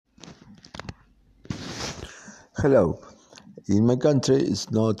Hello. In my country, it's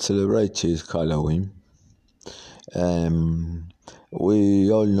not celebrated Halloween. Um,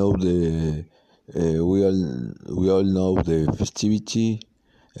 we all know the we all know the festivity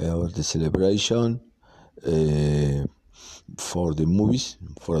or the celebration uh, for the movies,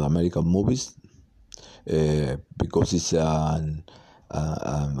 for the American movies, because it's a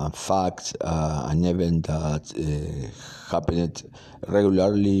fact, an event that happened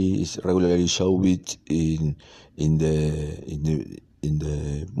regularly, is regularly showed in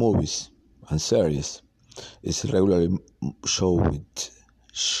the movies and series. It's regularly showed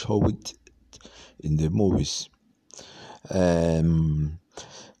in the movies. Um,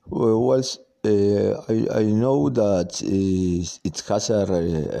 well, I know that it has a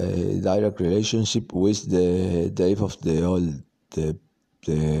direct relationship with the day of the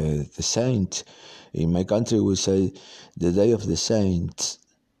the saint. In my country, we say the day of the saints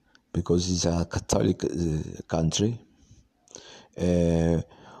because it's a Catholic country.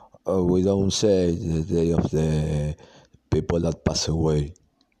 We don't say the day of the people that pass away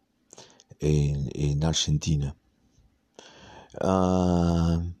in Argentina.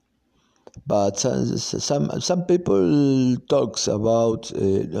 But some people talks about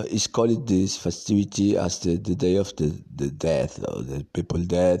is called this festivity as the day of the death, or the people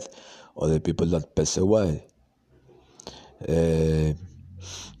dead, or the people that pass away.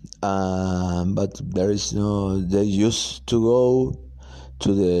 But there is no. They used to go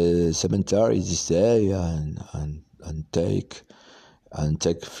to the cemetery this day and take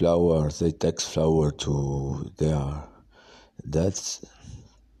flowers. They take flower to their deaths.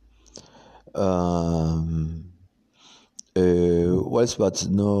 Was but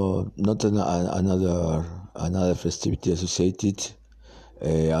no, not another festivity associated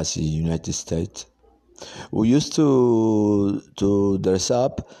as the United States. We used to dress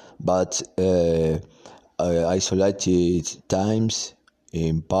up, but isolated times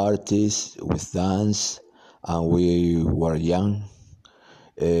in parties with dance, and we were young.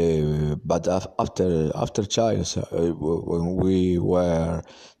 But after child, when we were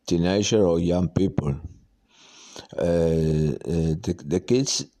teenager or young people, the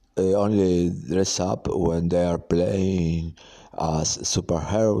kids only dress up when they are playing as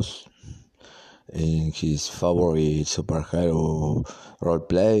superheroes in his favorite superhero role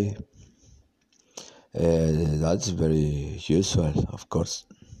play. That's very usual, of course.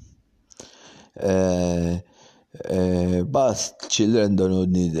 But children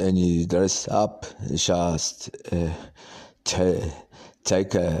don't need any dress up. Just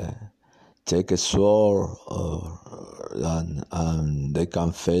take a sword, and they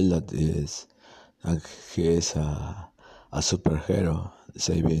can feel that he is a superhero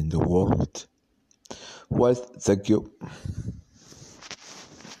saving the world. Well, thank you.